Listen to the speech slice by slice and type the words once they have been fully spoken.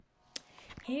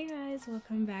Hey guys,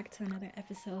 welcome back to another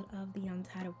episode of the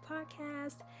Untitled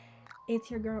Podcast. It's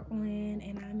your girl Oyin,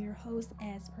 and I'm your host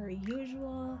as per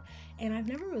usual. And I've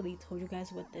never really told you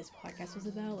guys what this podcast was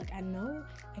about. Like, I know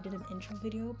I did an intro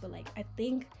video, but I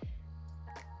think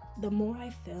the more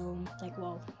I film,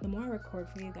 the more I record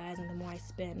for you guys, and the more I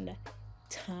spend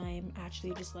time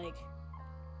actually just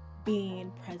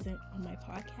being present on my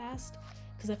podcast.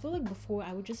 Because I feel like before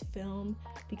I would just film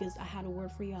because I had a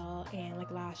word for y'all, and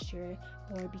last year,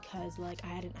 or because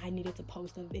I needed to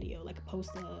post a video,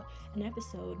 an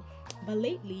episode. But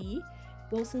lately,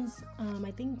 since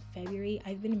I think February,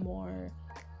 I've been more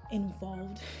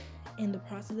involved in the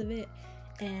process of it,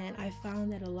 and I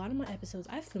found that a lot of my episodes,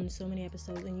 I filmed so many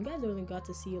episodes, and you guys only got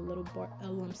to see a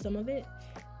lump sum of it,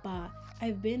 but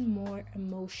I've been more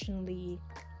emotional.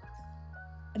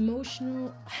 I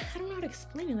don't know how to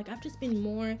explain it. I've just been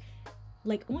more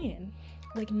Oyin.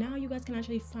 Now you guys can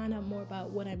actually find out more about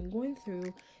what I'm going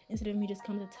through instead of me just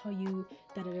coming to tell you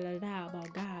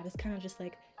about God. It's kind of just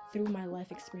through my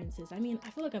life experiences. I mean, I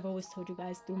feel like I've always told you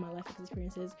guys through my life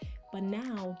experiences, but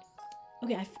now,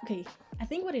 I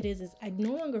think what it is I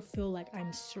no longer feel like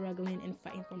I'm struggling and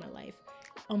fighting for my life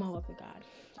on my walk with God.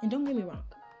 And don't get me wrong,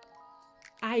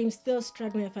 I am still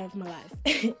struggling and fighting for my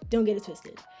life. Don't get it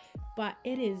twisted. But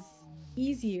it is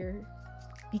easier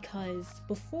because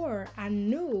before I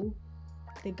knew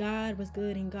that God was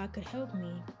good and God could help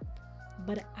me,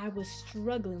 but I was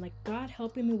struggling. God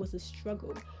helping me was a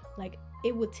struggle.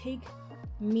 It would take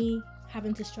me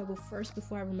having to struggle first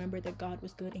before I remembered that God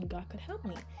was good and God could help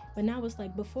me. But now it's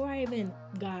before I even,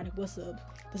 God, what's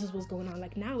up? This is what's going on.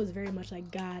 Now it's very much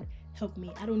God, help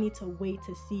me. I don't need to wait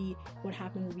to see what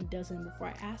happens if he doesn't before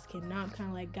I ask him. Now I'm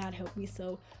kind of God, help me.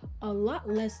 So a lot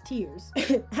less tears.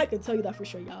 I can tell you that for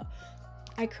sure, y'all.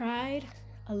 I cried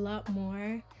a lot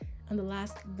more on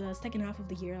the second half of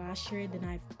the year last year than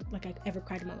I ever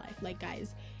cried in my life.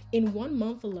 Guys, in 1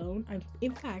 month alone,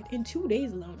 in 2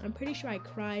 days alone, I'm pretty sure I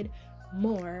cried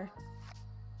more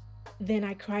than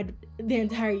I cried the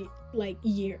entire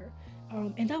year.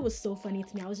 And that was so funny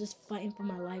to me. I was just fighting for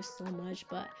my life so much,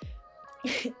 but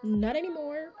not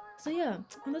anymore. So yeah,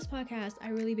 on this podcast, I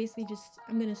really basically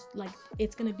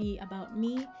it's gonna be about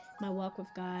me, my walk with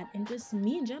God, and just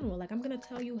me in general. I'm gonna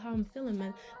tell you how I'm feeling,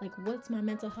 man. What's my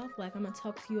mental health like. I'm gonna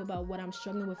talk to you about what I'm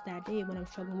struggling with that day, what I'm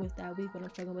struggling with that week, what I'm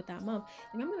struggling with that month.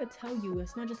 I'm gonna tell you,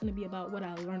 it's not just gonna be about what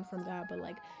I learned from God, but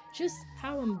just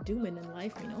how I'm doing in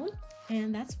life,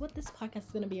 And that's what this podcast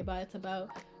is gonna be about. It's about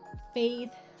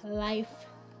faith, life,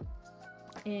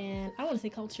 and I don't want to say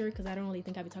culture because I don't really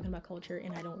think I'll be talking about culture,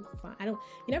 and you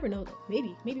never know though,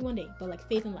 maybe one day, but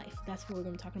faith and life, that's what we're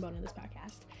going to be talking about in this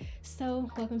podcast. So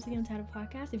welcome to the Untitled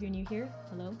Podcast. If you're new here,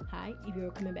 hello, hi. If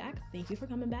you're coming back, thank you for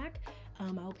coming back. I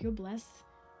hope you're blessed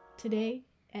today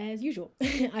as usual.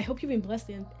 I hope you've been blessed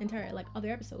the entire other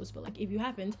episodes, but if you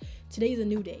haven't, today's a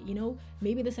new day.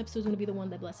 Maybe this episode's going to be the one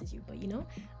that blesses you, but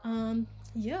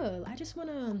I just want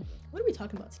to, what are we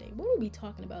talking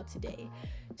about today?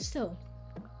 So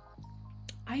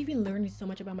I've been learning so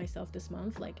much about myself this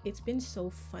month. It's been so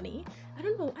funny. I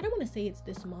don't want to say it's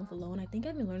this month alone. I think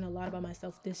I've been learning a lot about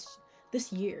myself this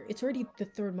year. It's already the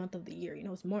third month of the year.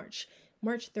 It's March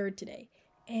 3rd today.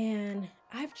 And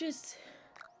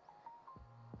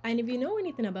and if you know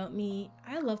anything about me,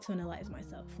 I love to analyze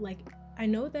myself. I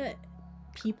know that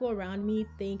people around me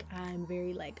think I'm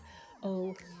very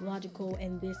logical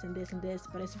and this and this and this,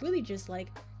 but it's really just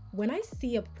when I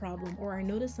see a problem or I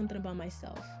notice something about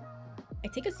myself, I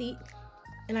take a seat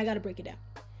and I gotta break it down.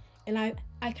 And I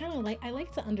kind of I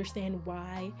like to understand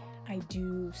why I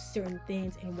do certain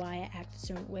things and why I act a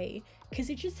certain way, because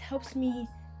it just helps me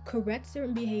correct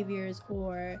certain behaviors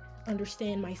or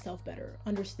understand myself better,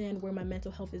 understand where my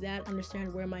mental health is at,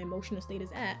 understand where my emotional state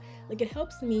is at. It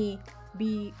helps me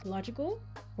be logical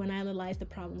when I analyze the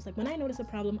problems. When I notice a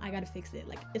problem, I gotta fix it.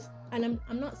 And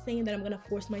I'm not saying that I'm gonna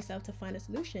force myself to find a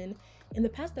solution. In the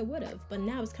past I would have, but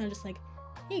now it's kind of just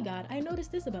hey God, I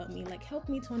noticed this about me. Help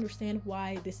me to understand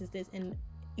why this is this. And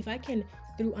if I can,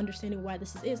 through understanding why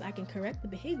this is, I can correct the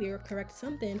behavior, correct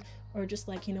something, or just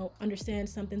understand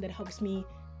something that helps me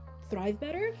thrive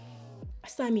better,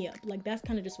 sign me up. That's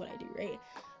kind of just what I do, right?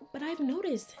 But I've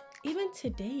noticed, even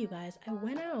today, you guys, I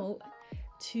went out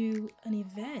to an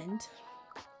event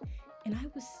and I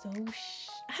was so,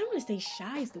 I don't want to say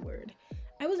shy is the word.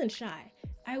 I wasn't shy.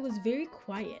 I was very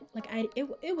quiet.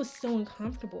 It was so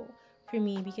uncomfortable for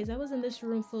me because I was in this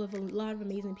room full of a lot of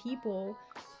amazing people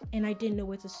and I didn't know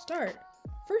where to start.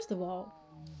 First of all,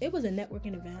 it was a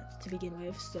networking event to begin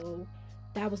with, so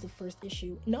that was the first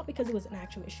issue. Not because it was an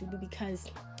actual issue, but because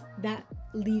that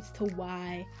leads to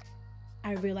why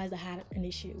I realized I had an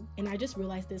issue. And I just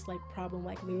realized this like problem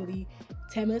like literally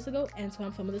 10 minutes ago, and so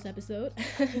I'm filming this episode.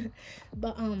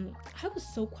 But I was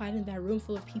so quiet in that room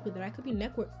full of people that I could be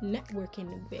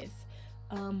networking with.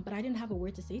 But I didn't have a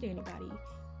word to say to anybody.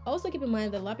 Also keep in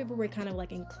mind that a lot of people were kind of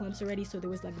like in clumps already, so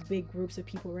there was like big groups of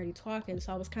people already talking,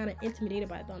 so I was kind of intimidated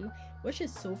by them, which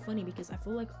is so funny because I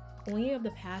feel like Oyin of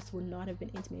the past would not have been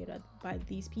intimidated by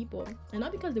these people, and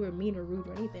not because they were mean or rude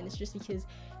or anything. It's just because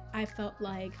I felt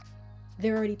like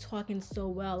they're already talking so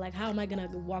well. Like, how am I gonna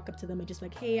walk up to them and just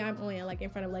like, hey, I'm Oyin, like in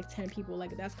front of like 10 people?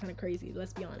 Like, that's kind of crazy,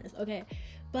 let's be honest. Okay,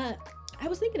 but I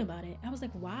was thinking about it. I was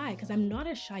like, why? Because I'm not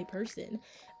a shy person.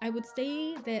 I would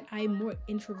say that I'm more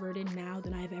introverted now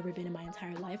than I've ever been in my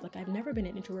entire life. Like, I've never been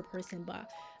an introvert person,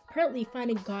 but apparently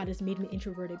finding God has made me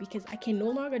introverted because I can no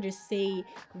longer just say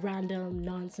random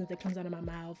nonsense that comes out of my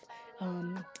mouth.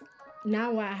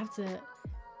 Now I have to,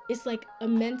 it's like a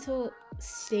mental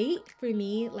state for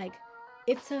me. Like,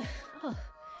 it's a, oh,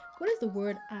 what is the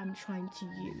word I'm trying to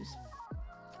use?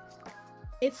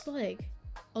 It's like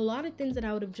a lot of things that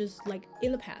I would have just like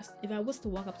in the past, if I was to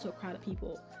walk up to a crowd of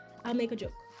people, I'll make a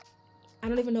joke. I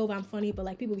don't even know if I'm funny, but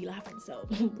like people be laughing, so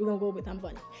we're gonna go with I'm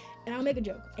funny. And I'll make a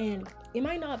joke, and it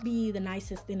might not be the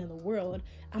nicest thing in the world.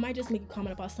 I might just make a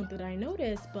comment about something that I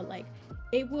noticed, but like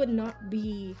it would not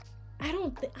be, I'll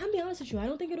be honest with you, I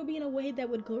don't think it'll be in a way that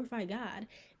would glorify God.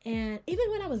 And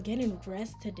even when I was getting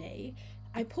dressed today,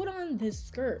 I put on this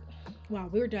skirt. Wow,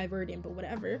 we were diverting, but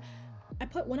whatever.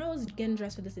 When I was getting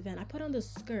dressed for this event, I put on this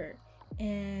skirt,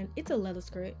 and it's a leather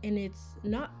skirt, and it's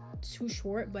not too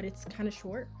short, but it's kind of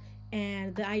short.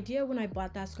 And the idea when I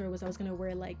bought that skirt was I was gonna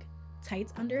wear like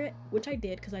tights under it, which I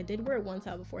did because I did wear it one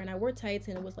time before, and I wore tights,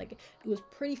 and it was like, it was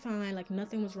pretty fine, like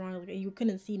nothing was wrong, like you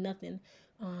couldn't see nothing.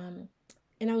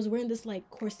 And I was wearing this like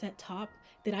corset top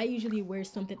that I usually wear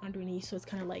something underneath, so it's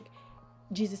kind of like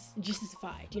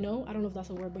Jesusified, you know? I don't know if that's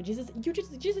a word, but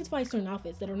Jesusify certain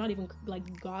outfits that are not even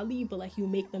like godly, but like you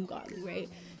make them godly, right?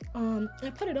 I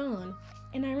put it on,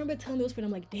 and I remember telling the Holy Spirit,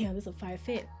 I'm like, damn, this is a fire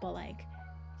fit, but like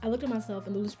I looked at myself,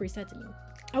 and the Holy Spirit said to me,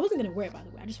 I wasn't gonna wear it, by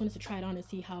the way, I just wanted to try it on and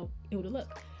see how it would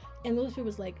look. And the Holy Spirit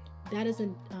was like, that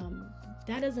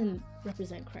doesn't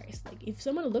represent Christ. Like, if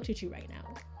someone looked at you right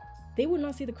now, they would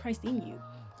not see the Christ in you,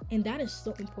 and that is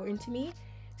so important to me.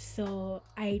 So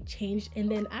I changed, and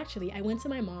then actually I went to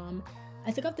my mom,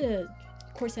 I took off the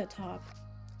corset top,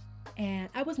 and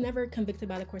I was never convicted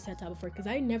by the corset top before because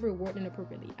I never wore it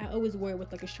inappropriately. I always wore it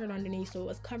with like a shirt underneath, so it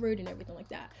was covered and everything like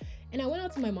that. And I went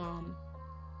out to my mom,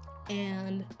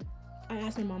 and I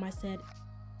asked my mom, I said,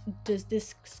 does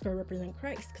this skirt represent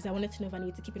Christ? Because I wanted to know if I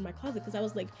needed to keep it in my closet, because I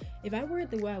was like, if I wear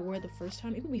it the way I wore it the first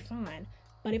time, it would be fine,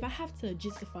 but if I have to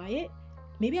justify it,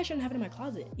 maybe I shouldn't have it in my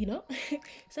closet, you know?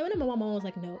 So I went to my mom was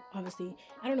like, no, obviously.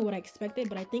 I don't know what I expected,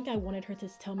 but I think I wanted her to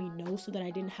tell me no so that I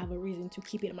didn't have a reason to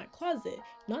keep it in my closet.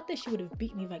 Not that she would have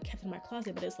beat me if I kept it in my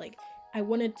closet, but it's like, I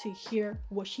wanted to hear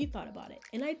what she thought about it.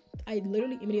 And I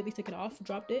literally immediately took it off,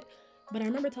 dropped it. But I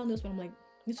remember telling this one, I'm like,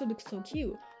 this would look so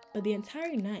cute. But the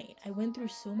entire night, I went through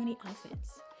so many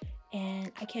outfits.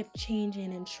 And I kept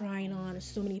changing and trying on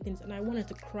so many things. And I wanted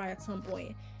to cry at some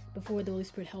point before the Holy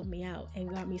Spirit helped me out and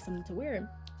got me something to wear.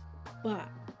 But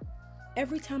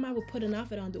every time I would put an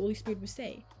outfit on, the Holy Spirit would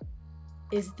say,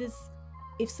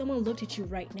 if someone looked at you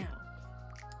right now,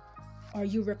 are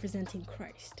you representing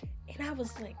Christ? And I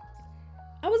was like,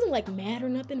 I wasn't like mad or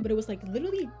nothing, but it was like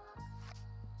literally,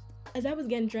 as I was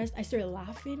getting dressed, I started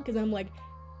laughing because I'm like,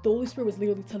 the Holy Spirit was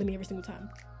literally telling me every single time,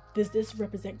 does this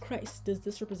represent Christ? Does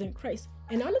this represent Christ?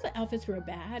 And none of the outfits were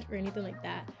bad or anything like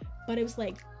that, but it was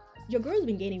like, your girl's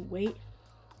been gaining weight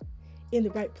in the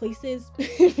right places.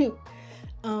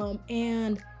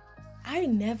 And I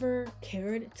never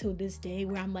cared till this day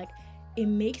where I'm like, it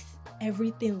makes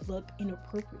everything look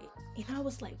inappropriate. And I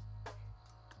was like,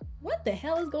 what the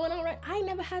hell is going on, right? I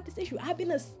never had this issue. I've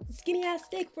been a skinny ass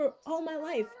stick for all my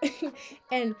life.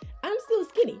 And I'm still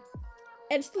skinny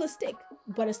and still a stick,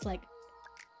 but it's like,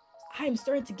 I'm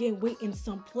starting to gain weight in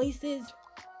some places,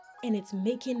 and it's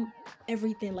making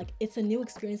everything like, it's a new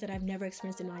experience that I've never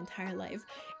experienced in my entire life.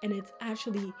 And it's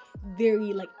actually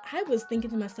very like, I was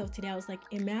thinking to myself today, I was like,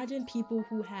 imagine people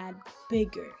who had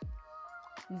bigger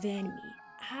than me.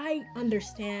 I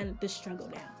understand the struggle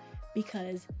now,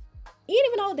 because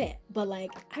even all that, but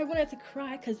like, I wanted to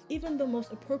cry because even the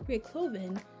most appropriate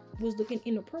clothing was looking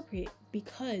inappropriate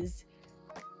because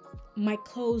my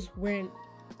clothes weren't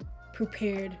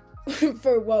prepared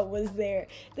for what was there.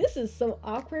 This is so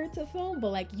awkward to film,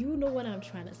 but like, you know what I'm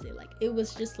trying to say. Like, it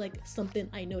was just like something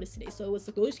I noticed today. So it was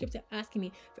the Holy Scripture asking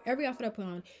me for every outfit I put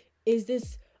on, is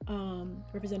this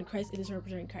representing Christ? Is this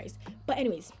representing Christ? But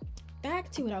anyways, back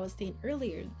to what I was saying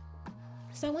earlier.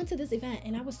 So I went to this event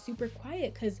and I was super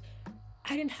quiet because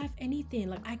I didn't have anything.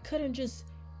 Like, I couldn't just,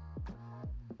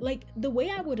 like, the way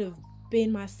I would have been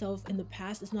myself in the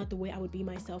past is not the way I would be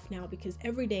myself now, because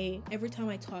every day, every time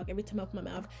I talk, every time I open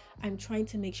my mouth, I'm trying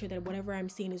to make sure that whatever I'm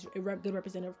saying is a good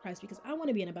representative of Christ, because I want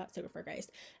to be an ambassador for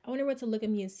Christ. I want everyone to look at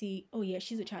me and see, oh yeah,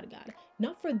 she's a child of God.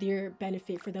 Not for their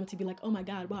benefit, for them to be like, oh my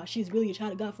God, wow, she's really a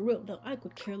child of God for real. No, I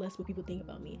could care less what people think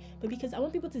about me, but because I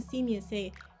want people to see me and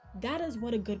say, that is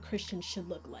what a good Christian should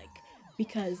look like.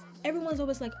 Because everyone's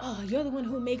always like, oh, you're the one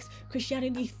who makes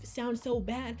Christianity sound so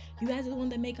bad. You guys are the one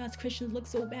that make us Christians look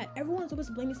so bad. Everyone's always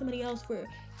blaming somebody else for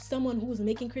someone who's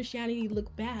making Christianity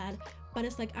look bad. But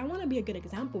it's like, I want to be a good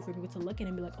example for people to look at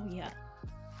and be like, oh yeah,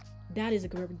 that is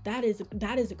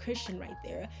a Christian right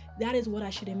there. That is what I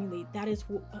should emulate. That is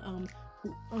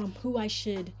who I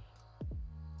should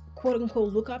quote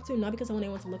unquote look up to. Not because I want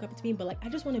anyone to look up to me, but like, I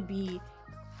just want to be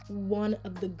one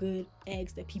of the good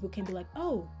eggs that people can be like,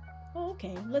 oh,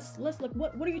 okay, let's look,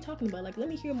 what are you talking about? Like, let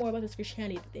me hear more about this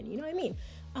Christianity thing, you know what I mean?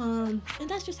 And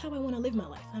that's just how I want to live my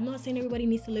life. I'm not saying everybody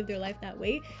needs to live their life that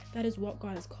way. That is what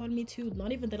God has called me to.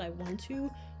 Not even that I want to.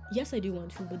 Yes, I do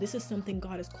want to, but this is something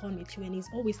God has called me to, and he's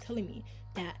always telling me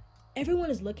that everyone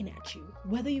is looking at you,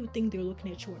 whether you think they're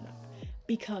looking at you or not.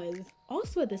 Because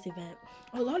also at this event,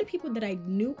 a lot of people that I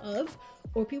knew of,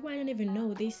 or people I didn't even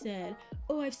know, they said,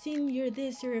 oh, I've seen your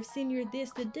this, or I've seen your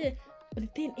this, the this. But the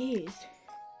thing is,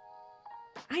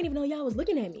 I didn't even know y'all was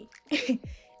looking at me.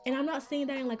 And I'm not saying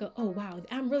that in like oh wow,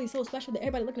 I'm really so special that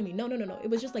everybody looking at me. No. It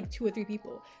was just like 2 or 3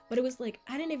 people. But it was like,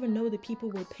 I didn't even know that people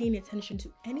were paying attention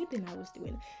to anything I was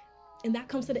doing. And that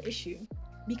comes to the issue.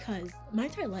 Because my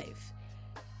entire life,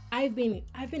 I've been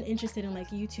interested in like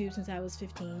YouTube since I was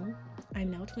 15. I'm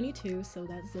now 22, so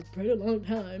that's a pretty long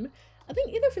time. I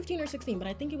think either 15 or 16, but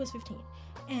I think it was 15.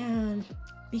 And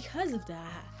because of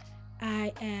that,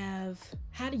 I have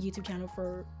had a YouTube channel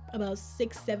for about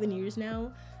 6-7 years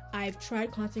now. I've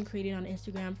tried content creating on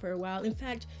Instagram for a while. In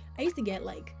fact, I used to get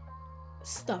like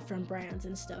stuff from brands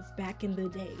and stuff back in the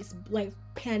days, like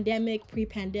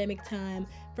pre-pandemic time,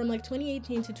 from like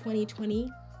 2018 to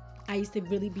 2020. I used to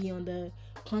really be on the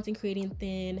content creating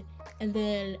thing. And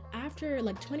then after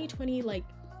like 2020, like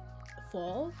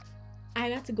fall, I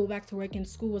got to go back to work and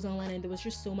school was online and there was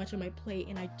just so much on my plate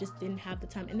and I just didn't have the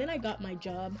time. And then I got my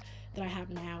job that I have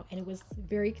now and it was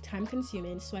very time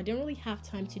consuming, so I didn't really have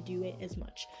time to do it as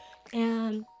much.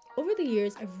 And over the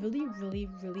years, I've really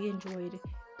enjoyed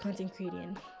content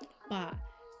creating, but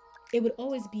it would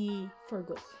always be for a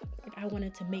goal. Like, I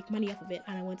wanted to make money off of it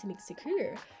and I wanted to make this a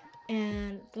career.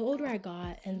 And the older I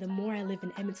got and the more I live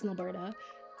in Edmonton, Alberta,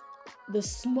 the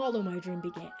smaller my dream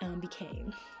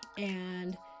became.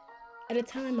 And at a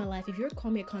time in my life, if you were to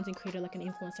call me a content creator, like an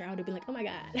influencer, I would have been like, oh my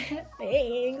God,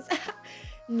 thanks.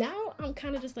 Now I'm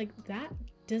kind of just like, that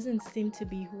doesn't seem to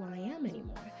be who I am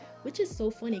anymore, which is so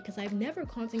funny because I've never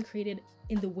content created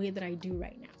in the way that I do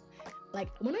right now. Like,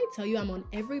 when I tell you I'm on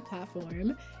every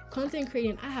platform, content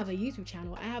creating, I have a YouTube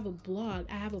channel, I have a blog,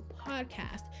 I have a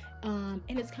podcast, and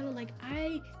it's kind of like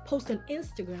I post on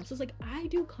Instagram. So it's like I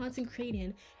do content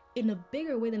creating in a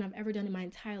bigger way than I've ever done in my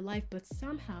entire life, but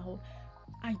somehow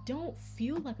I don't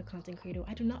feel like a content creator.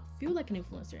 I do not feel like an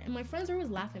influencer. And my friends are always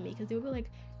laughing at me because they would be like,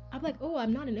 I'm like, oh,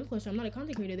 I'm not an influencer, I'm not a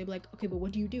content creator. They'd be like, okay, but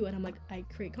what do you do? And I'm like, I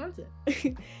create content.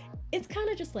 It's kind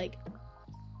of just like,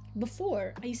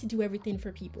 before, I used to do everything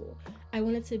for people. I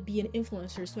wanted to be an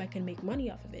influencer so I can make money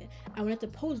off of it. I wanted to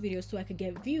post videos so I could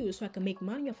get views, so I could make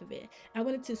money off of it. I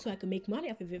wanted to so I could make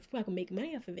money off of it, so I could make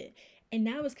money off of it. And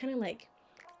now it's kind of like,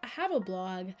 I have a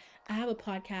blog, I have a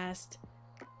podcast,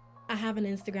 I have an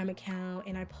Instagram account,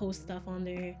 and I post stuff on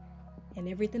there, and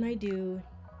everything I do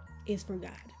is for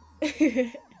God.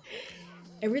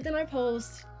 Everything I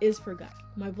post is for God.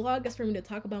 My blog is for me to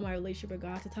talk about my relationship with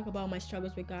God, to talk about my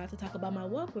struggles with God, to talk about my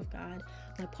walk with God.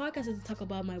 My podcast is to talk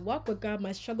about my walk with God,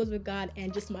 my struggles with God,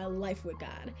 and just my life with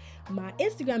God. My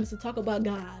Instagram is to talk about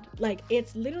God. Like,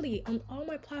 it's literally on all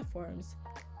my platforms,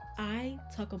 I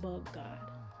talk about God.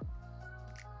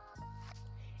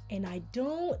 And I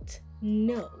don't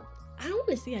know. I don't want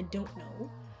to say I don't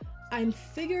know. I'm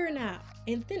figuring out.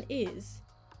 And the thing is,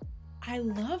 I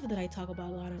love that I talk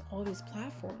about God on all these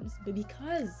platforms, but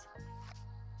because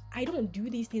I don't do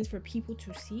these things for people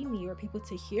to see me or people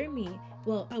to hear me.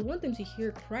 Well, I want them to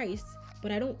hear Christ,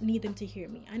 but I don't need them to hear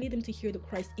me. I need them to hear the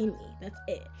Christ in me. That's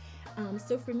it.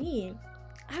 So for me,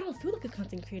 I don't feel like a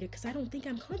content creator because I don't think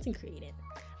I'm content creating.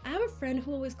 I have a friend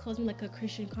who always calls me like a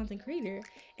Christian content creator,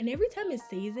 and every time it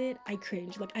says it, I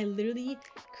cringe. Like, I literally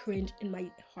cringe in my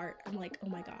heart. I'm like, oh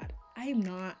my God, I am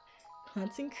not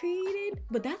content created,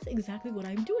 but that's exactly what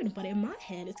I'm doing. But in my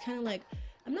head, it's kind of like,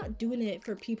 I'm not doing it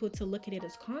for people to look at it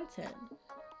as content.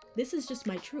 This is just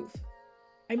my truth.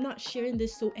 I'm not sharing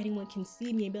this so anyone can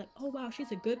see me and be like, oh wow,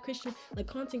 she's a good Christian, like,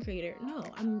 content creator. No,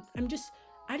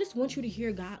 I just want you to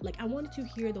hear God. Like, I wanted to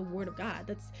hear the word of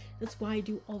God. That's why I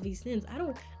do all these things. I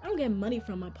don't get money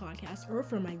from my podcast or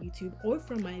from my YouTube or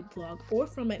from my blog or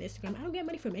from my Instagram. I don't get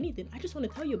money from anything. I just want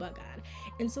to tell you about God.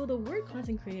 And so the word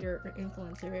content creator or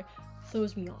influencer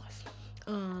throws me off.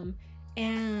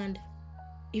 And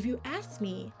if you ask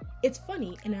me, it's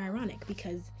funny and ironic,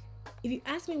 because if you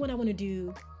ask me what I want to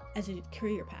do as a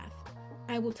career path,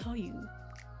 I will tell you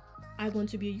I want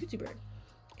to be a YouTuber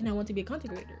and I want to be a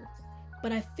content creator.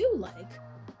 But I feel like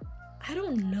I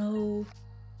don't know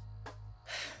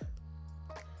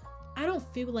how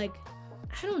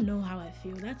I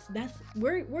feel. That's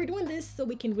we're doing this so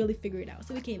we can really figure it out,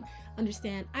 so we can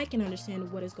understand. I can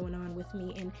understand what is going on with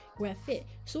me and where I fit.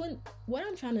 So what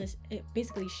I'm trying to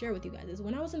basically share with you guys is,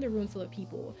 when I was in the room full of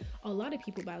people, a lot of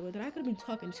people, by the way, that I could have been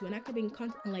talking to and I could have been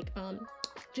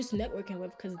just networking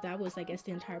with, because that was, I guess,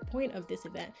 the entire point of this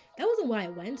event. That wasn't why I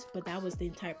went, but that was the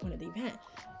entire point of the event.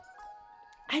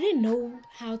 I didn't know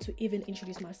how to even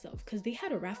introduce myself, because they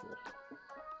had a raffle.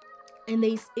 And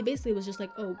it basically was just like,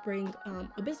 oh, bring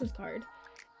a business card.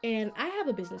 And I have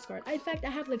a business card. In fact, I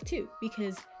have like two,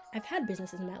 because I've had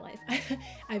businesses in my life.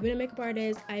 I've been a makeup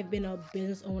artist. I've been a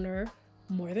business owner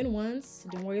more than once.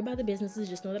 Don't worry about the businesses.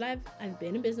 Just know that I've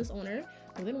been a business owner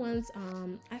more than once.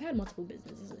 I've had multiple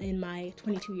businesses in my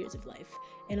 22 years of life,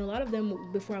 and a lot of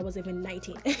them before I was even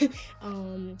 19.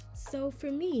 So for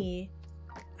me,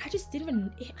 I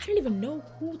didn't even know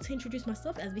who to introduce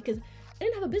myself as, because I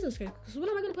didn't have a business card. So what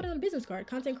am I going to put on a business card?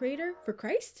 Content creator for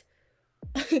Christ?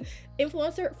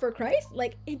 Influencer for Christ?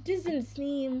 Like, it doesn't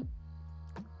seem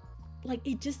like,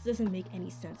 it just doesn't make any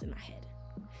sense in my head.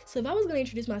 So if I was going to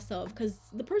introduce myself, because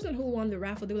the person who won the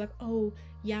raffle, they were like, oh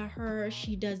yeah,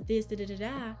 she does this, da da da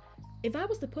da. If I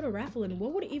was to put a raffle in,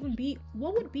 what would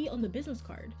be on the business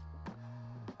card?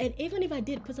 And even if I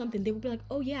did put something, they would be like,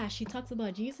 oh yeah, she talks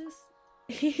about Jesus.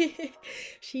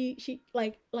 she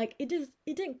like it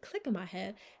didn't click in my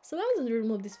head. So I was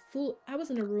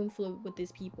in a room full with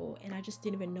these people, and I just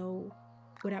didn't even know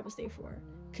what I was there for,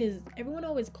 because everyone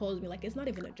always calls me, like, it's not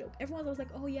even a joke. Everyone's always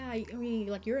like, oh yeah, I mean,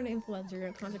 like, you're an influencer, you're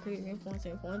a content creator,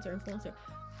 influencer.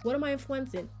 What am I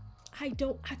influencing? I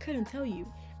couldn't tell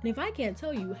you. And if I can't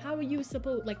tell you, how are you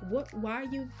supposed, like, why are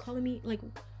you calling me, like,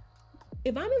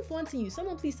 if I'm influencing you,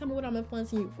 someone please tell me what I'm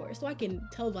influencing you for, so I can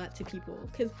tell that to people,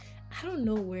 because I don't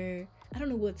know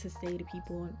what to say to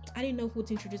people. I didn't know who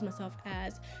to introduce myself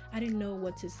as. I didn't know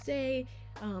what to say.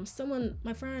 I asked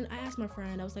my friend,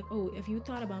 I was like, oh, if you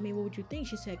thought about me, what would you think?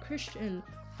 She said Christian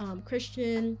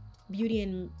beauty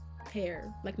and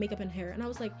hair, like makeup and hair. And I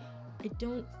was like, I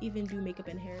don't even do makeup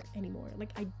and hair anymore. Like,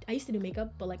 I used to do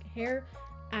makeup, but like hair,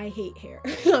 I hate hair.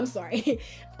 I'm sorry.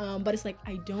 But it's like,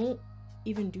 I don't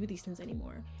even do these things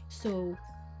anymore. So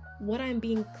what I'm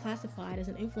being classified as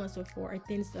an influencer for are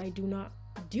things that I do not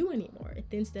do anymore,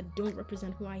 things that don't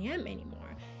represent who I am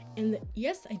anymore. And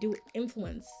yes, I do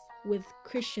influence with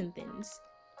Christian things,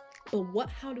 but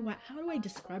how do I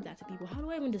describe that to people? How do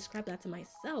I even describe that to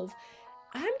myself?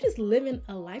 I'm just living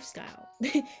a lifestyle.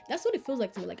 That's what it feels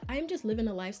like to me. Like, I'm just living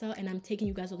a lifestyle, and I'm taking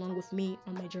you guys along with me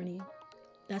on my journey.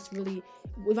 That's really,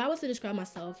 if I was to describe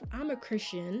myself, I'm a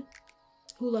Christian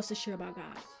who loves to share about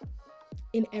God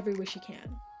in every way she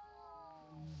can,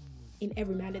 in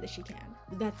every manner that she can.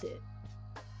 That's it.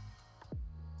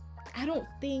 I don't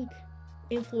think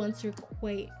influencer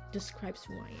quite describes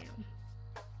who I am.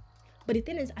 But the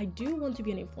thing is, I do want to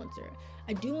be an influencer.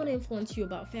 I do want to influence you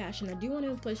about fashion. I do want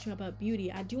to influence you about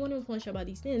beauty. I do want to influence you about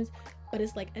these things. But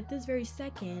it's like, at this very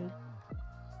second,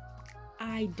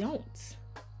 I don't.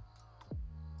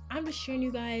 I'm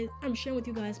sharing with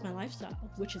you guys my lifestyle,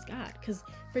 which is God. Because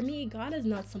for me, God is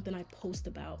not something I post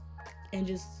about and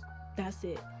just, that's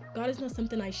it. God is not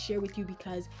something I share with you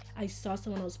because I saw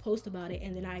someone else post about it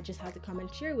and then I just had to come and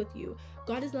share with you.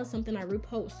 God is not something I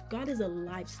repost. God is a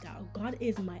lifestyle. God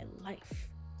is my life.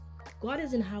 God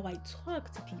isn't how I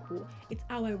talk to people. It's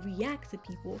how I react to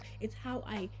people. It's how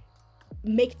I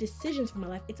make decisions for my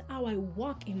life. It's how I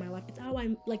walk in my life. It's how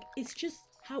it's just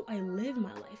how I live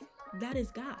my life. That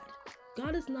is God.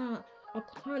 God is not a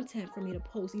content for me to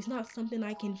post. He's not something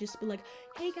I can just be like,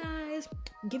 hey guys,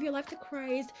 give your life to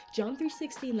Christ, John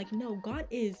 3:16. Like, no, God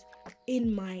is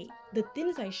in the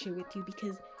things I share with you,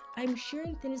 because I'm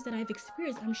sharing things that I've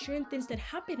experienced. I'm sharing things that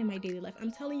happen in my daily life.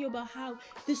 I'm telling you about how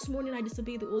this morning I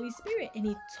disobeyed the Holy Spirit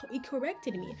and he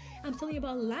corrected me. I'm telling you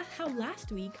about how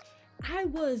last week I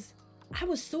was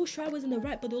so sure I was in the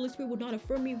right, but the Holy Spirit would not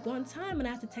affirm me one time, and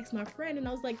I had to text my friend, and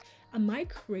I was like, am I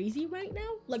crazy right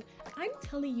now? Like, I'm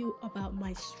telling you about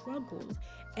my struggles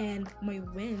and my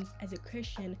wins as a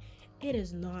Christian. It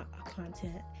is not a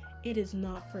content. It is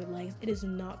not for likes. It is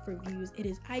not for views. It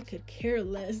is, I could care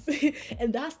less.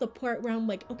 And that's the part where I'm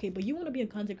like, okay, but you want to be a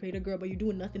content creator, girl, but you're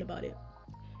doing nothing about it.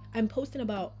 I'm posting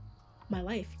about my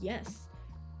life, yes,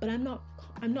 but I'm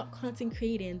not content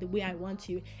creating the way I want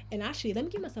to. And actually, let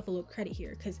me give myself a little credit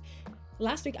here, because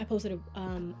last week I posted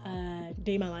a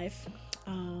day in my life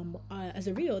as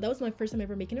a reel. That was my first time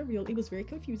ever making a reel. It was very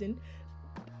confusing,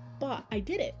 but I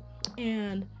did it.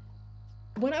 And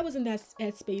when I was in that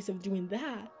space of doing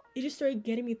that, it just started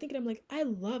getting me thinking. I'm like, I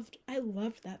loved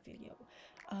that video.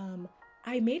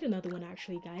 I made another one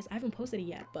actually, guys. I haven't posted it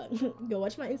yet, but go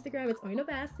watch my Instagram. It's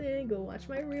Oyin. Go watch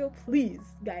my reel, please,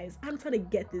 guys. I'm trying to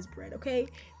get this bread, okay?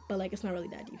 But like, it's not really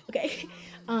that deep, okay?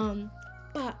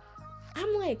 But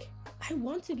I'm like, I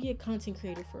want to be a content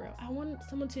creator for real. I want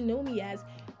someone to know me as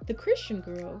the Christian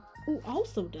girl who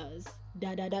also does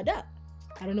da da da da.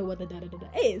 I don't know what the da da da da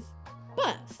is,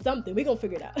 but something. We're gonna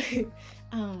figure it out.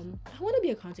 I want to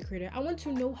be a content creator. I want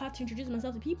to know how to introduce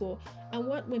myself to people. I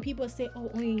want, when people say,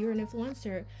 oh, Oyin, you're an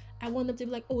influencer, I want them to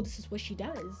be like, oh, this is what she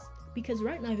does. Because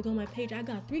right now, if you go on my page, I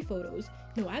got 3 photos.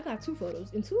 No, I got 2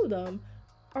 photos, and 2 of them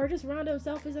are just random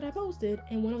selfies that I posted,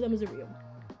 and one of them is a reel.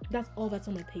 That's all that's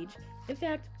on my page. In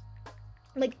fact,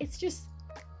 like, it's just,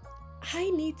 I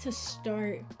need to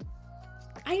start.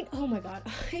 Oh my God,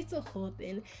 it's a whole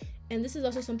thing. And this is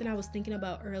also something I was thinking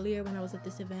about earlier when I was at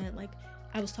this event. Like,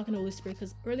 I was talking to the Holy Spirit,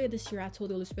 because earlier this year I told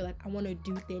the Holy Spirit, like, I want to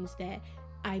do things that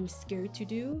I'm scared to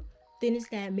do, things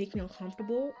that make me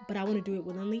uncomfortable, but I want to do it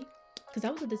willingly. Because I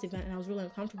was at this event and I was really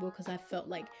uncomfortable because I felt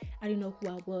like I didn't know who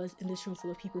I was in this room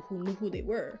full of people who knew who they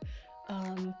were.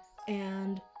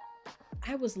 And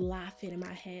I was laughing in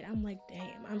my head. I'm like,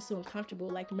 damn, I'm so uncomfortable.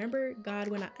 Like, remember, God,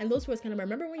 and those words kind of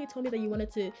remember when you told me that you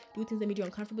wanted to do things that made you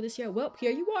uncomfortable this year? Well,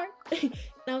 here you are. And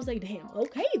I was like, damn,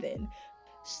 okay then.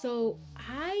 So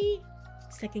I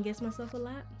second guess myself a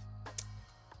lot.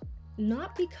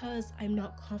 Not because I'm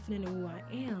not confident in who I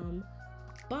am,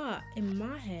 but in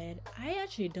my head, I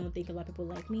actually don't think a lot of people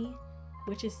like me,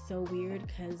 which is so weird,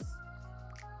 because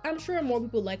I'm sure more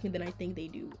people like me than I think they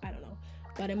do. I don't know.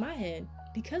 But in my head,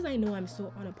 because I know I'm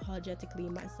so unapologetically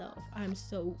myself,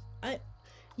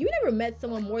 you never met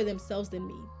someone more themselves than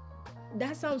me.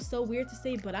 That sounds so weird to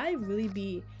say, but I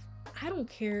don't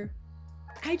care.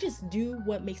 I just do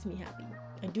what makes me happy.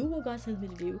 I do what God sends me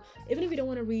to do. Even if you don't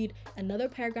want to read another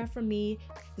paragraph from me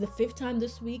the 5th time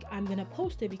this week, I'm going to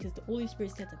post it because the Holy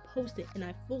Spirit said to post it, and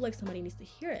I feel like somebody needs to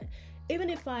hear it.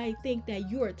 Even if I think that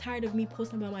you are tired of me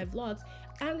posting about my vlogs,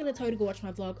 I'm going to tell you to go watch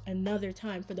my vlog another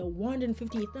time for the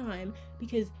 150th time,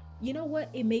 because you know what?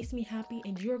 It makes me happy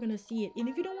and you're going to see it. And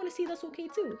if you don't want to see it, that's okay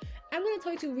too. I'm going to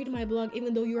tell you to read my blog,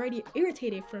 even though you're already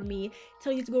irritated from me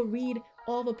telling you to go read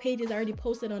all the pages I already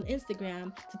posted on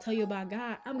Instagram to tell you about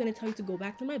God. I'm going to tell you to go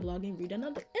back to my blog and read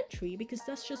another entry, because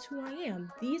that's just who I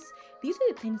am. These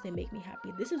are the things that make me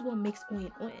happy. This is what makes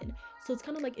Oyin Oyin. So it's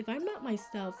kind of like, if I'm not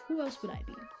myself, who else would I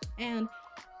be?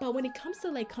 But when it comes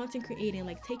to like content creating,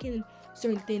 like taking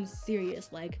certain things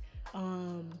serious, like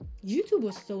YouTube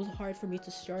was so hard for me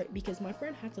to start, because my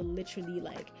friend had to literally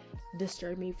like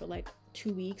disturb me for like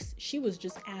 2 weeks. She was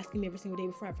just asking me every single day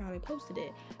before I finally posted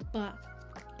it. But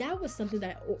that was something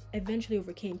that I eventually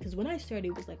overcame, because when I started,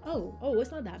 it was like, oh,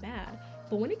 it's not that bad.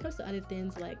 But when it comes to other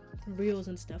things like reels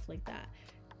and stuff like that,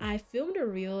 I filmed a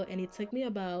reel and it took me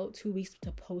about 2 weeks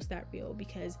to post that reel,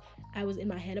 because I was in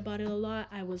my head about it a lot.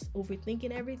 I was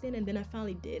overthinking everything, and then I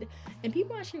finally did. And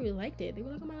people actually really liked it. They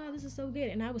were like, oh my God, this is so good.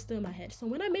 And I was still in my head. So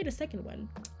when I made a second one,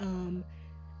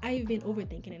 I've been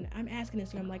overthinking it. I'm asking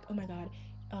Instagram, like, oh my God,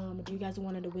 do you guys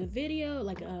want to do a video,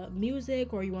 like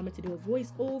music, or you want me to do a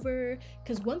voiceover?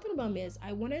 Because one thing about me is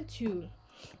I wanted to,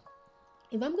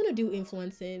 if I'm going to do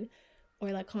influencing or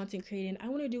like content creating, I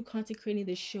want to do content creating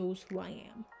that shows who I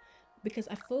am, because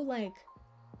I feel like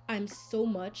I'm so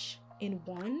much in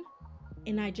one,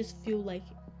 and I just feel like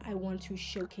I want to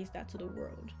showcase that to the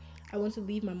world. I want to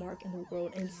leave my mark in the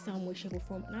world in some way, shape, or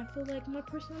form, and I feel like my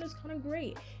personality is kind of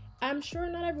great. I'm sure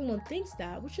not everyone thinks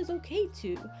that, which is okay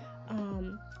too.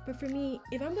 But for me,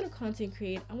 if I'm gonna content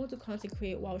create, I want to content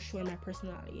create while showing my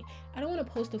personality. I don't want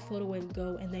to post a photo and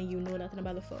go and then you know nothing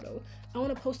about the photo. I want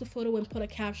to post a photo and put a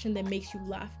caption that makes you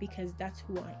laugh, because that's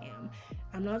who I am.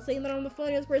 I'm not saying that I'm the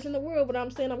funniest person in the world, but I'm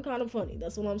saying I'm kind of funny.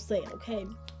 That's what I'm saying, okay?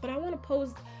 But I want to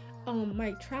post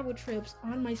my travel trips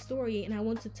on my story, and I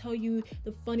want to tell you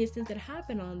the funniest things that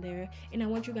happen on there, and I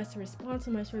want you guys to respond to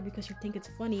my story because you think it's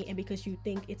funny and because you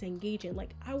think it's engaging.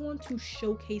 Like, I want to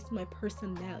showcase my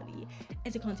personality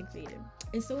as a content creator.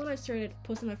 And so when I started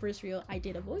posting my first reel, I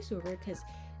did a voiceover, because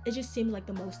it just seemed like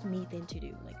the most me thing to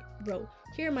do. Like, bro,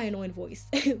 hear my annoying voice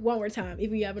one more time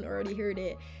if you haven't already heard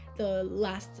it the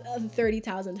last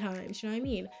 30,000 times. You know what I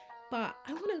mean? But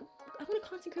I want to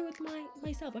concentrate with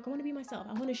myself. Like, I want to be myself.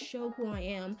 I want to show who I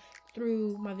am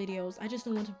through my videos. I just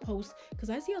don't want to post, because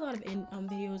I see a lot of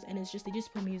videos and it's just, they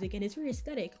just put music and it's very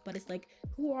aesthetic, but it's like,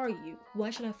 who are you? Why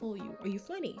should I follow you? Are you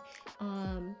funny?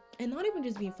 And not even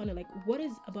just being funny, like, what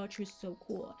is about you is so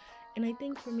cool? And I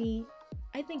think for me,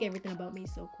 I think everything about me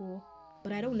is so cool,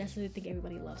 but I don't necessarily think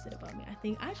everybody loves it about me.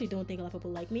 I actually don't think a lot of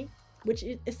people like me, which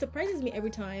it surprises me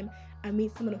every time I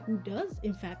meet someone who does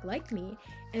in fact like me.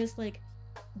 And it's like,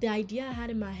 the idea I had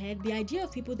in my head, the idea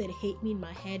of people that hate me in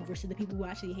my head versus the people who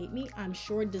actually hate me, I'm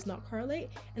sure does not correlate.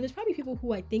 And there's probably people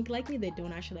who I think like me that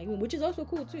don't actually like me, which is also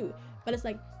cool too. But it's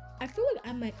like, I feel like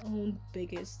I'm my own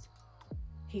biggest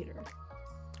hater.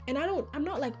 And I'm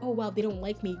not like, oh wow, they don't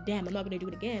like me, damn, I'm not gonna do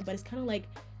it again. But it's kind of like,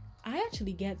 I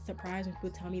actually get surprised when people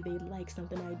tell me they like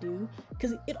something I do,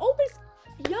 because it always,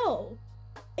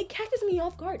 it catches me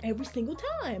off guard every single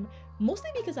time.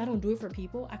 Mostly because I don't do it for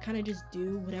people. I kind of just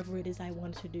do whatever it is I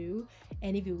want to do,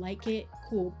 and if you like it,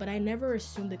 cool. But I never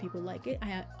assume that people like it.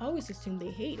 I always assume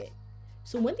they hate it.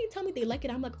 So when they tell me they like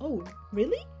it, I'm like, oh,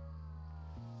 really?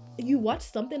 You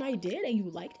watched something I did and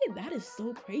you liked it? That is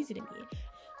so crazy to me.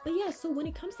 But yeah, so when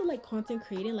it comes to like content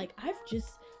creating, like, I've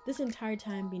just this entire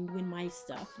time been doing my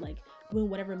stuff, like doing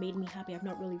whatever made me happy. I've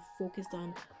not really focused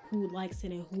on who likes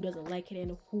it and who doesn't like it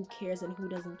and who cares and who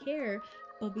doesn't care.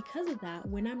 But because of that,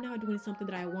 when I'm now doing something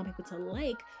that I want people to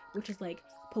like, which is like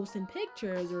posting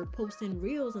pictures or posting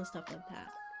reels and stuff like that,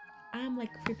 I'm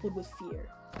like crippled with fear.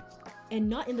 And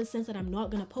not in the sense that I'm not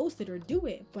gonna post it or do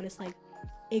it, but it's like,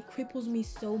 it cripples me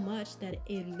so much that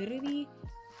it literally,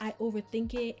 I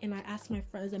overthink it, and I ask my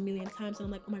friends a million times, and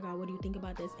I'm like, oh my god, what do you think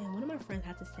about this? And one of my friends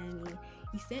had to send me,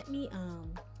 he sent me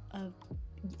a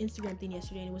Instagram thing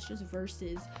yesterday, and it was just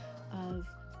verses of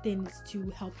things to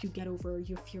help you get over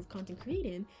your fear of content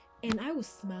creating. And I was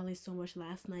smiling so much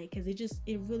last night because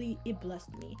it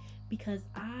blessed me, because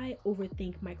I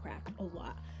overthink my craft a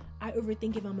lot. I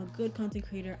overthink if I'm a good content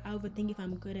creator. I overthink if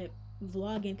I'm good at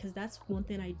vlogging, because that's one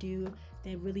thing I do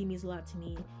that really means a lot to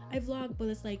me. I vlog, but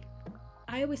it's like,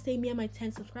 I always say me and my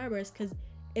 10 subscribers, because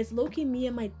it's low-key me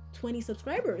and my 20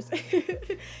 subscribers.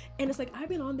 And it's like, I've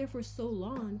been on there for so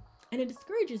long, and it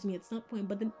discourages me at some point.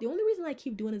 But the only reason I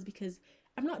keep doing it is because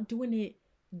I'm not doing it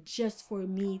just for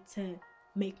me to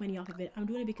make money off of it. I'm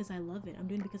doing it because I love it. I'm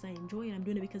doing it because I enjoy it. I'm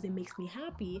doing it because it makes me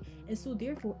happy. And so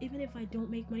therefore, even if I don't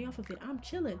make money off of it, I'm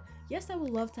chilling. Yes, I would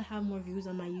love to have more views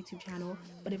on my YouTube channel,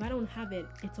 but if I don't have it,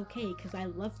 it's okay, because I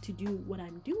love to do what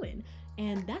I'm doing.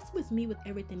 And that's with me with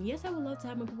everything. Yes, I would love to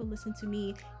have more people listen to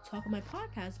me talk on my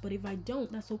podcast, but if I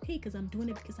don't, that's okay, because I'm doing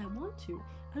it because I want to.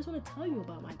 I just want to tell you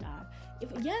about my God. I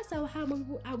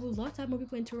would love to have more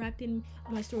people interacting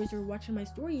on my stories or watching my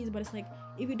stories, but it's like,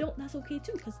 if you don't, that's okay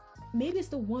too, because maybe it's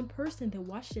the one person that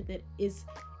watched it that it's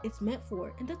meant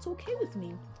for, and that's okay with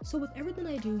me. So with everything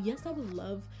I do, yes, I would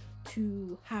love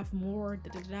to have more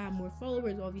more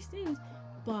followers, all these things,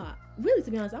 but really,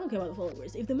 to be honest, I don't care about the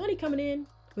followers. If the money coming in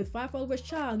with 5 followers,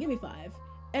 child, give me 5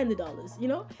 and the dollars,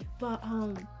 but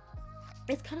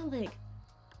it's kind of like,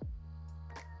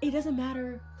 it doesn't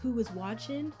matter who is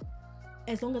watching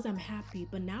as long as I'm happy.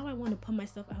 But now I want to put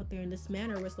myself out there in this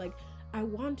manner where it's like, I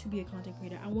want to be a content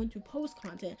creator. I want to post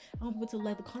content. I want people to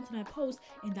like the content I post,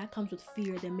 and that comes with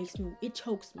fear. It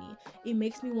chokes me. It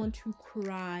makes me want to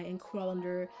cry and crawl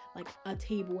under like a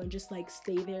table and just like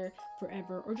stay there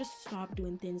forever, or just stop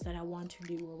doing things that I want to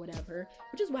do or whatever.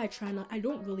 Which is why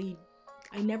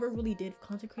I never really did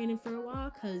content creating for a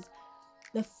while, because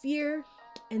the fear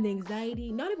and the anxiety,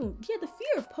 the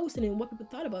fear of posting and what people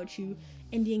thought about you,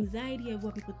 and the anxiety of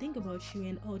what people think about you,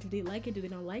 and oh, do they like it, do they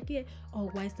not like it, oh,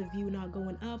 why is the view not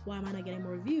going up, why am I not getting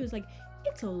more views? Like,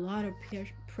 it's a lot of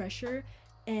pressure.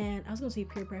 And I was gonna say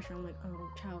peer pressure, I'm like, oh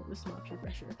child, this is not peer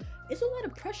pressure. It's a lot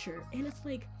of pressure, and it's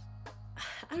like,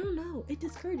 I don't know, it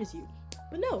discourages you.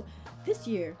 But no, this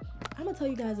year I'm gonna tell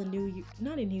you guys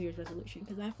not a New Year's resolution,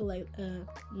 because I feel like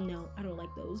no, I don't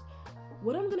like those.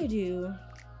 What I'm gonna do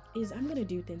is I'm gonna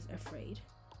do things afraid,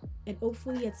 and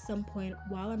hopefully at some point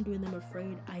while I'm doing them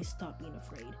afraid, I stop being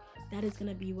afraid. That is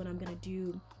gonna be what I'm gonna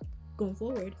do going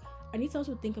forward. I need to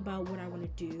also think about what I want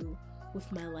to do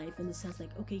with my life, in the sense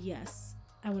like, okay, yes,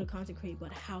 I want to content create,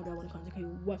 but how do I want to content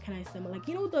create? What can I send? Like,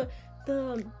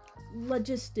 the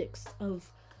logistics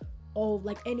of all,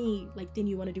 like, any like thing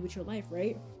you want to do with your life,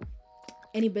 right?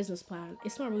 Any business plan.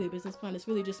 It's not really a business plan, it's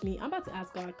really just me. I'm about to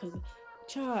ask God, because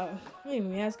child, I ain't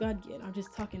even ask God yet. I'm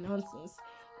just talking nonsense.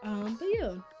 But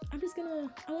yeah, I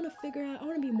want to figure out, I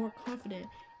want to be more confident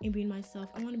in being myself.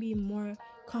 I want to be more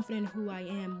confident in who I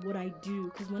am, what I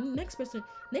do. Because next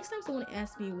time someone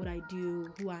asks me what I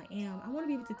do, who I am, I want to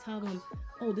be able to tell them,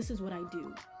 oh, this is what I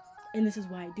do, and this is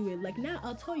why I do it. Like, now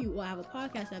I'll tell you, oh, I have a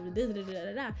podcast, I have this,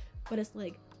 but it's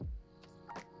like,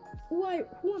 who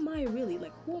am I really?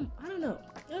 Like, I don't know.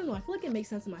 I feel like it makes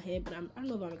sense in my head, but I don't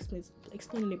know if I'm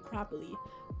explaining it properly.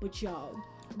 But y'all,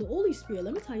 the Holy Spirit,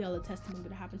 let me tell y'all a testimony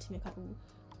that happened to me a couple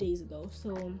days ago.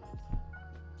 So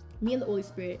me and the Holy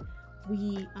Spirit,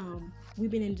 we've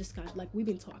been in discussion, like, we've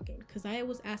been talking, because I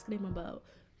was asking him about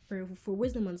for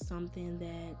wisdom on something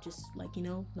that just, like,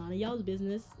 none of y'all's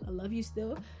business. I love you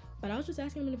still, but I was just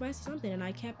asking him advice or something, and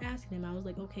I kept asking him. I was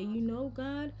like, okay,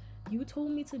 God, you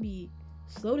told me to be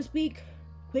slow to speak,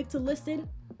 quick to listen,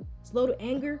 slow to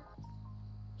anger.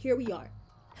 Here we are.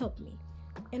 Help me.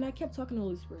 And I kept talking to the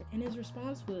Holy Spirit, and his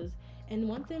response was, and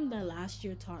one thing that last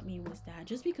year taught me was that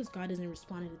just because God doesn't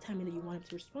respond at the time that you want him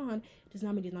to respond, does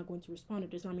not mean he's not going to respond.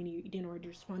 It does not mean you didn't already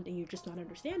respond and you're just not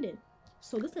understanding.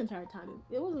 So this entire time,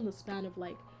 it was in the span of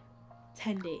like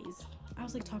 10 days. I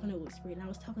was like talking to the Holy Spirit, and I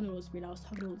was talking to the Holy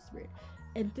Spirit,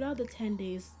 and throughout the 10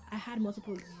 days, I had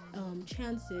multiple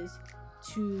chances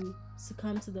to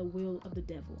succumb to the will of the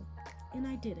devil, and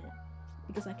I didn't,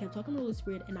 because I kept talking to the Holy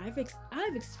Spirit, and I've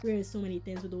experienced so many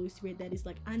things with the Holy Spirit that is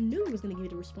like, I knew he was going to give me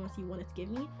the response he wanted to give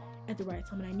me at the right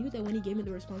time, and I knew that when he gave me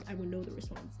the response, I would know the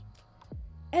response.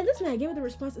 And this man gave me the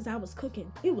response as I was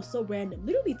cooking. It was so random.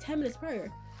 Literally 10 minutes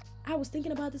prior, I was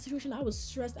thinking about the situation. I was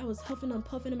stressed. I was huffing and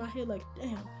puffing in my head like,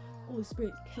 damn, Holy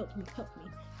Spirit, help me.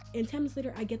 And 10 minutes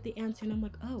later, I get the answer, and I'm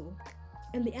like, oh.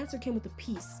 And the answer came with a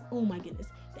peace. Oh my goodness.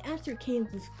 The answer came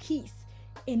with peace.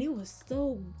 And it was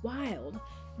so wild.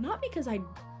 Not because I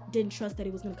didn't trust that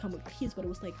it was going to come with peace, but it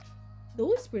was like, the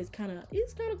Holy Spirit is kind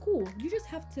of cool. You just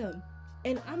have to,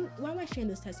 and why am I sharing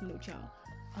this testimony with y'all?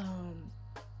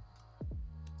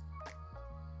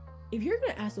 If you're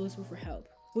going to ask the Holy Spirit for help,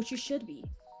 which you should be,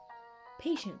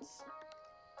 patience.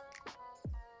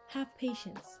 Have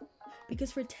patience.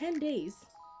 Because for 10 days,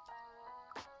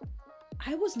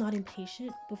 I was not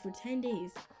impatient, but for 10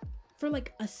 days, for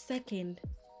like a second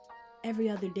every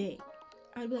other day,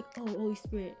 I'd be like, oh, Holy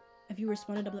Spirit, have you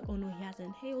responded? I'd be like, oh no, he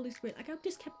hasn't. Hey, Holy Spirit. Like, I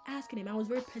just kept asking him. I was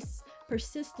very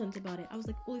persistent about it. I was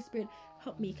like, Holy Spirit,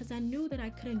 help me, because I knew that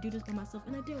I couldn't do this by myself,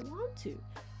 and I didn't want to.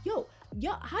 Yo,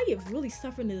 how you've really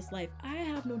suffered in this life. I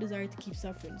have no desire to keep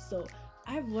suffering. So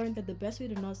I've learned that the best way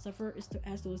to not suffer is to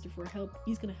ask the Holy Spirit for help.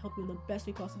 He's going to help you in the best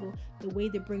way possible, the way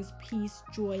that brings peace,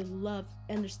 joy, love,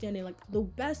 understanding, like the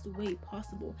best way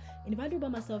possible. And if I do it by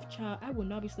myself, child, I will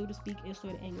not be slow to speak and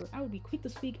slow to anger. I would be quick to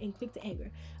speak and quick to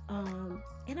anger.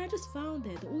 And I just found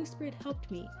that the Holy Spirit helped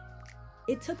me.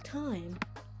 It took time.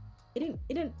 The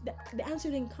answer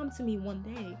didn't come to me one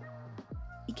day.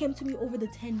 It came to me over the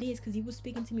 10 days, because he was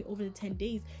speaking to me over the 10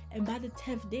 days. And by the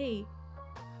 10th day,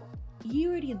 he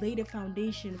already laid a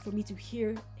foundation for me to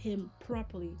hear him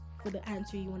properly for the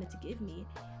answer he wanted to give me.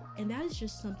 And that is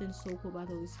just something so cool about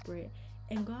the Holy Spirit.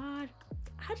 And God,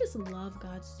 I just love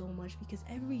God so much, because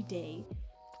every day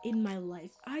in my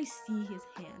life, I see his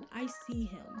hand. I see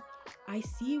him. I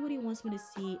see what he wants me to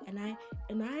see. And I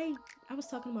was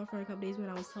talking to my friend a couple days when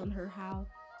I was telling her how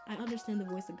I understand the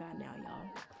voice of God now,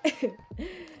 y'all.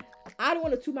 I don't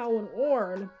want to toot my own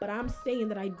horn, but I'm saying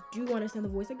that I do understand the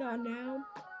voice of God now.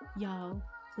 Y'all,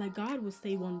 like, God will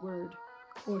say one word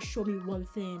or show me one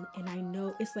thing, and I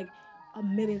know it's like a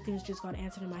million things just got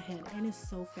answered in my head. And it's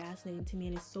so fascinating to me,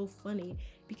 and it's so funny,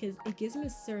 because it gives me a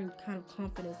certain kind of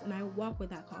confidence, and I walk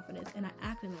with that confidence, and I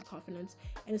act in that confidence.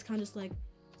 And it's kind of just like,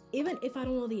 even if I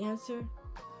don't know the answer,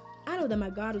 I know that my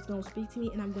God is going to speak to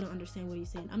me, and I'm going to understand what he's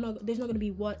saying. There's not going to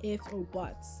be what ifs or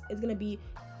buts. It's going to be,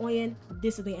 Oyin,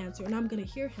 this is the answer, and I'm going to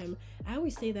hear him. I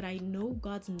always say that I know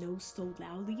God's nose so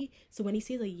loudly, so when he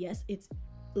says a yes, it's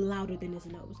louder than his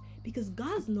nose, because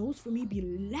God's nose for me be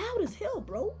loud as hell,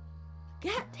 bro.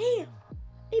 God damn.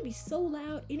 It be so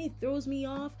loud, and it throws me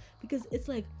off, because it's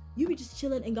like, you be just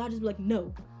chilling, and God just be like,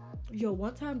 no. Yo,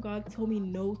 one time God told me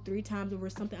no 3 times over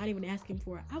something I didn't even ask him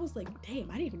for. I was like,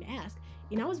 damn, I didn't even ask.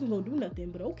 And I wasn't even gonna do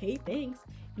nothing, but okay, thanks.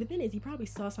 And the thing is, he probably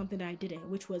saw something that I didn't,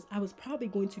 which was I was probably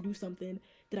going to do something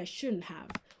that I shouldn't have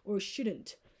or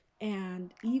shouldn't.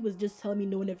 And he was just telling me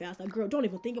no in advance. Like, girl, don't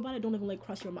even think about it. Don't even let it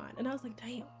cross your mind. And I was like,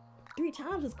 damn, 3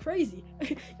 times is crazy.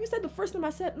 You said the first time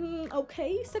I said,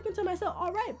 okay. Second time I said,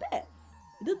 all right, bet.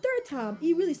 The 3rd time,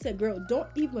 he really said, girl, don't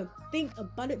even think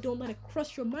about it. Don't let it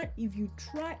cross your mind. If you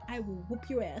try, I will whoop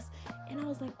your ass. And I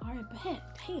was like, all right,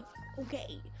 bet. Damn,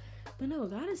 okay. But no,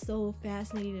 God is so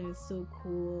fascinating, and it's so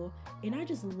cool. And I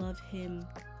just love him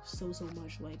so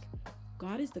much. Like,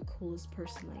 God is the coolest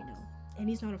person I know. And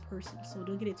he's not a person, so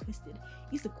don't get it twisted.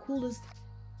 He's the coolest.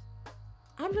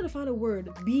 I'm trying to find a word,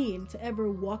 being, to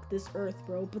ever walk this earth,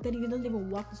 bro. But then he doesn't even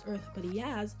walk this earth, but he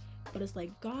has. But it's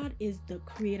like, God is the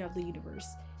creator of the universe.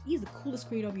 He's the coolest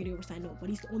creator of the universe I know, but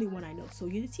he's the only one I know. So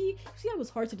you see how it's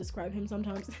hard to describe him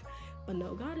sometimes. But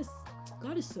no, God is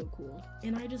so cool.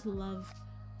 And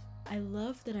I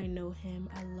love that I know him.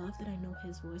 I love that I know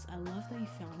his voice. I love that he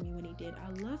found me when he did. I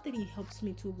love that he helps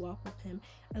me to walk with him.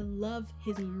 I love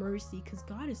his mercy, because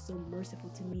God is so merciful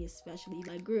to me, especially.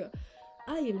 Like, girl,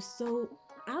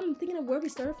 I'm thinking of where we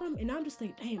started from, and I'm just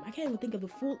like, damn, I can't even think of the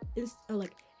full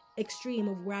extreme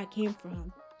of where I came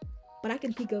from. But I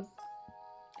can think of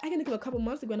a couple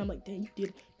months ago, and I'm like, dang,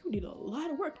 you did a lot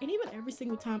of work. And even every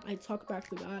single time I talk back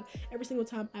to God, every single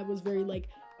time I was very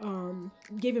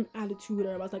give him attitude,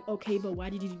 or I was like, okay, but why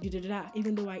did you do that?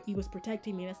 Even though he was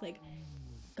protecting me. That's like,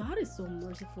 God is so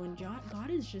merciful, and God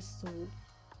is just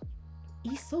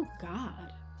he's so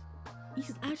God.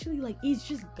 He's actually he's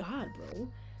just God, bro.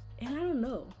 And I don't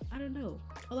know.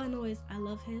 All I know is I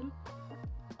love him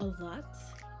a lot,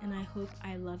 and I hope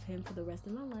I love him for the rest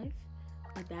of my life.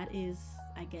 But that is,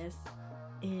 I guess,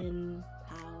 in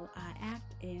how I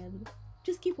act, and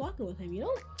just keep walking with him,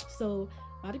 So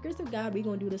by the grace of God, we're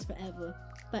gonna do this forever.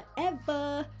 But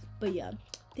yeah,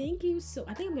 thank you. So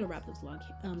I think I'm gonna wrap this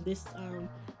vlog, this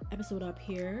episode up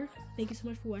here. Thank you so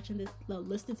much for watching this,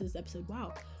 listening to this episode.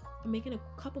 Wow, I'm making a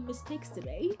couple mistakes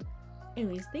today.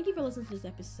 Anyways, thank you for listening to this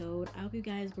episode. I hope you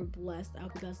guys were blessed. I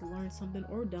hope you guys learned something,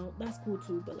 or don't. That's cool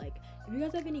too. But if you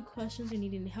guys have any questions or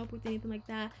need any help with anything like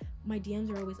that, my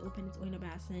DMs are always open. It's Oyin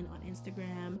on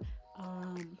Instagram.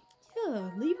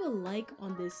 Leave a like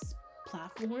on this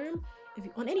platform.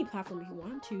 On any platform, if you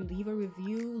want to, leave a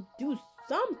review, do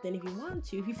something if you want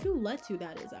to, if you feel led to,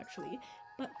 that is actually.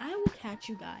 But I will catch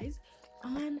you guys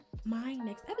on my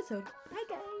next episode. Bye,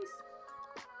 guys.